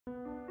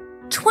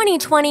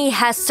2020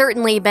 has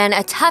certainly been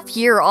a tough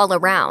year all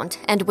around,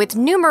 and with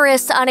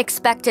numerous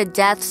unexpected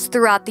deaths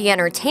throughout the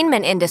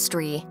entertainment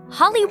industry,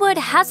 Hollywood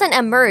hasn't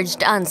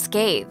emerged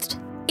unscathed.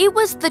 It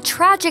was the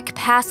tragic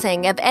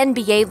passing of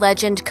NBA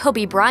legend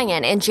Kobe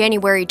Bryant in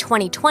January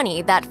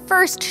 2020 that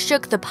first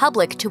shook the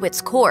public to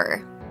its core.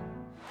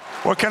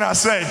 What can I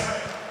say?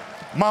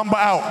 Mamba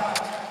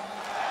out.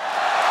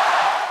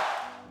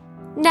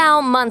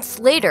 Now, months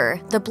later,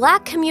 the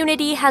Black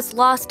community has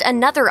lost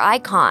another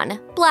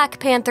icon, Black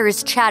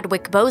Panther's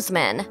Chadwick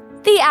Boseman.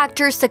 The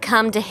actor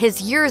succumbed to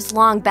his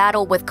years-long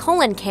battle with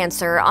colon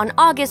cancer on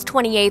August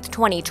 28,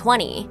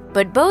 2020,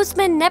 but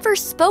Boseman never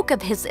spoke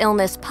of his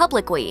illness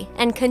publicly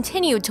and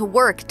continued to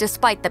work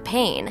despite the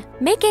pain,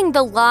 making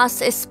the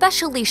loss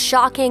especially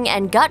shocking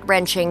and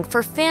gut-wrenching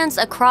for fans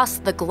across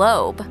the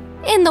globe.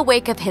 In the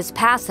wake of his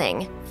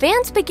passing,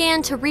 fans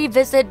began to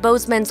revisit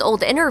Boseman's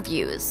old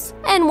interviews,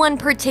 and one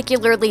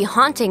particularly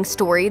haunting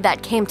story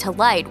that came to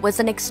light was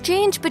an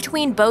exchange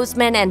between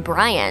Boseman and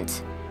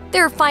Bryant.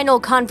 Their final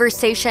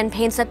conversation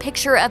paints a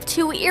picture of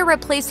two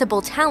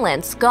irreplaceable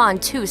talents gone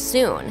too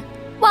soon.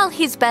 While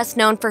he's best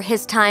known for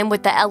his time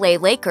with the LA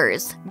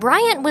Lakers,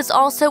 Bryant was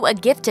also a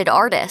gifted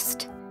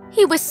artist.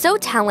 He was so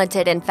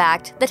talented, in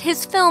fact, that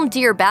his film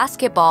Dear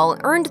Basketball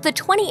earned the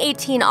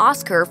 2018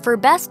 Oscar for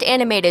Best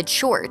Animated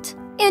Short.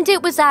 And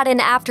it was at an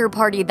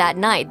after-party that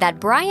night that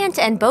Bryant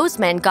and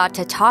Boseman got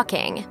to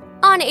talking.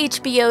 On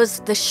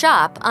HBO's The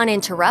Shop,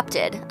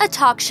 Uninterrupted, a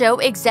talk show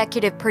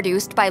executive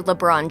produced by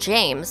LeBron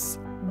James,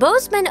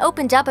 Boseman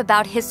opened up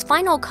about his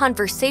final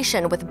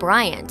conversation with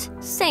Bryant,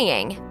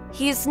 saying,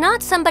 "He's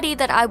not somebody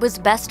that I was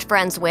best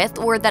friends with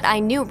or that I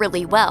knew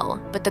really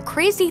well, but the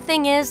crazy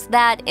thing is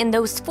that in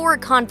those 4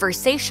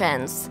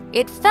 conversations,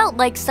 it felt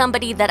like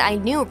somebody that I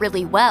knew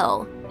really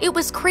well. It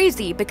was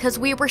crazy because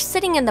we were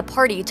sitting in the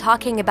party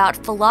talking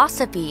about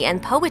philosophy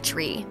and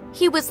poetry.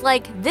 He was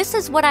like, this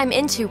is what I'm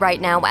into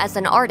right now as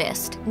an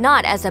artist,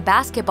 not as a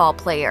basketball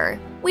player.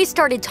 We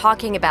started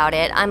talking about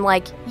it. I'm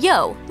like,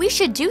 yo, we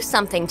should do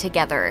something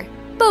together."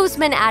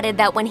 Boseman added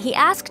that when he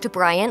asked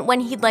Bryant when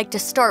he'd like to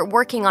start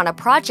working on a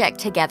project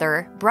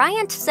together,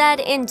 Bryant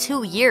said in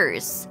 2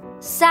 years.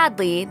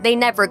 Sadly, they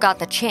never got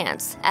the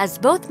chance, as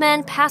both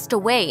men passed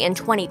away in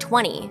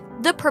 2020,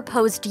 the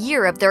proposed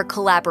year of their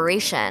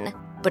collaboration.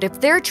 But if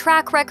their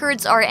track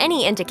records are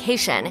any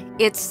indication,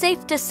 it's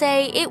safe to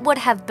say it would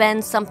have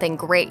been something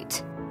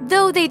great.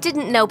 Though they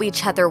didn't know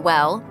each other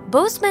well,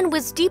 Boseman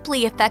was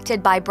deeply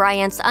affected by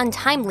Bryant's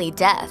untimely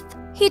death.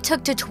 He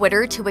took to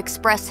Twitter to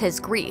express his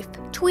grief,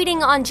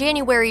 tweeting on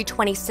January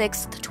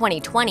 26,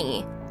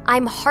 2020,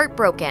 "I'm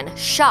heartbroken,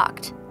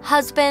 shocked.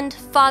 Husband,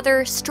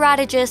 father,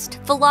 strategist,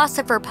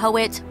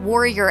 philosopher-poet,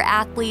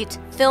 warrior-athlete,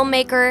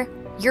 filmmaker.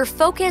 Your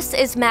focus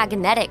is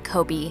magnetic,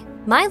 Kobe.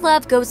 My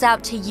love goes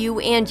out to you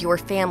and your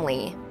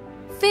family."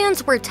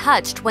 Fans were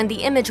touched when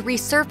the image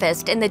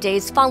resurfaced in the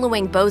days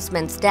following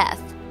Boseman's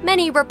death.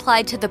 Many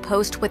replied to the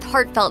post with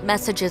heartfelt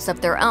messages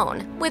of their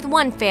own, with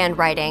one fan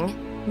writing,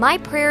 "My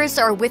prayers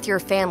are with your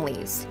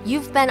families.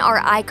 You've been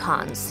our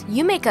icons.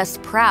 You make us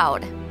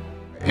proud."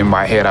 In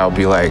my head, I'll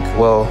be like,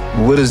 well,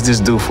 what does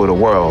this do for the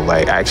world?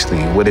 Like,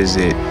 actually, what is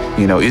it?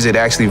 Is it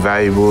actually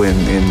valuable in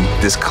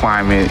this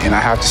climate? And I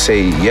have to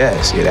say,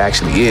 yes, it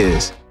actually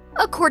is.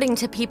 According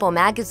to People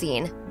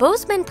magazine,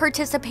 Boseman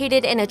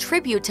participated in a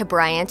tribute to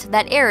Bryant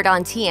that aired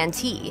on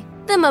TNT.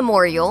 The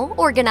memorial,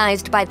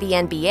 organized by the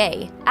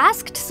NBA,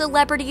 asked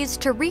celebrities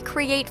to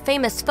recreate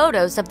famous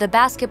photos of the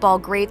basketball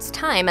great's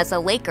time as a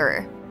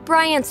Laker.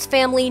 Bryant's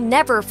family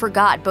never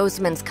forgot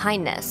Boseman's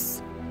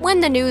kindness. When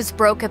the news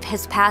broke of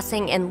his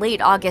passing in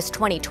late August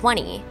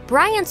 2020,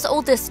 Bryant's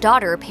oldest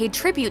daughter paid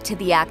tribute to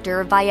the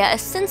actor via a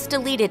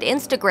since-deleted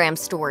Instagram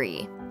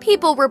story.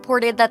 People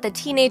reported that the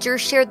teenager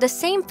shared the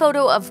same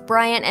photo of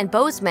Bryant and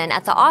Boseman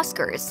at the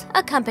Oscars,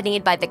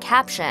 accompanied by the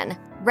caption,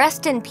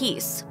 "Rest in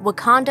peace,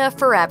 Wakanda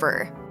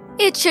forever."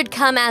 It should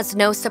come as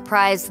no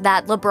surprise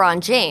that LeBron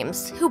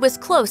James, who was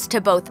close to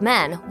both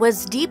men,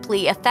 was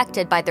deeply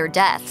affected by their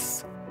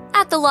deaths.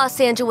 At the Los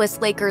Angeles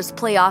Lakers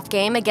playoff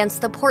game against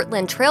the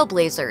Portland Trail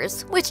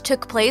Blazers, which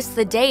took place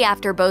the day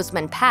after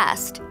Boseman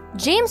passed,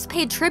 James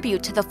paid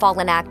tribute to the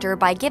fallen actor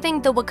by giving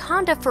the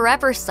Wakanda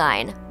Forever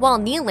sign while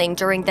kneeling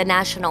during the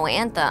national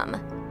anthem.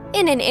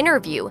 In an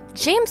interview,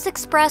 James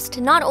expressed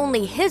not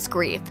only his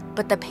grief,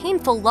 but the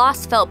painful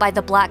loss felt by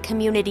the Black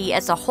community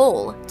as a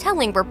whole,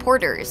 telling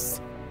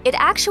reporters, "It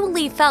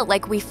actually felt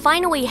like we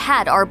finally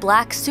had our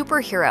Black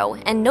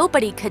superhero and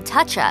nobody could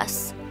touch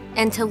us.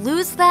 And to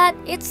lose that,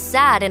 it's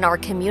sad in our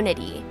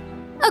community."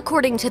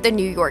 According to the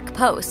New York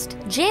Post,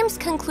 James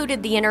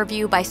concluded the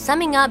interview by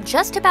summing up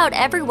just about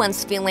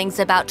everyone's feelings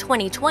about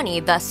 2020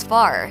 thus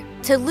far.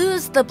 To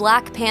lose the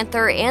Black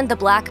Panther and the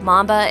Black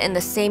Mamba in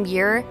the same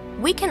year,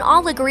 we can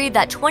all agree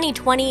that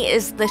 2020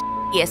 is the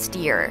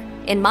shittiest year.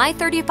 In my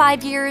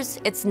 35 years,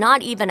 it's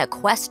not even a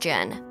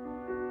question.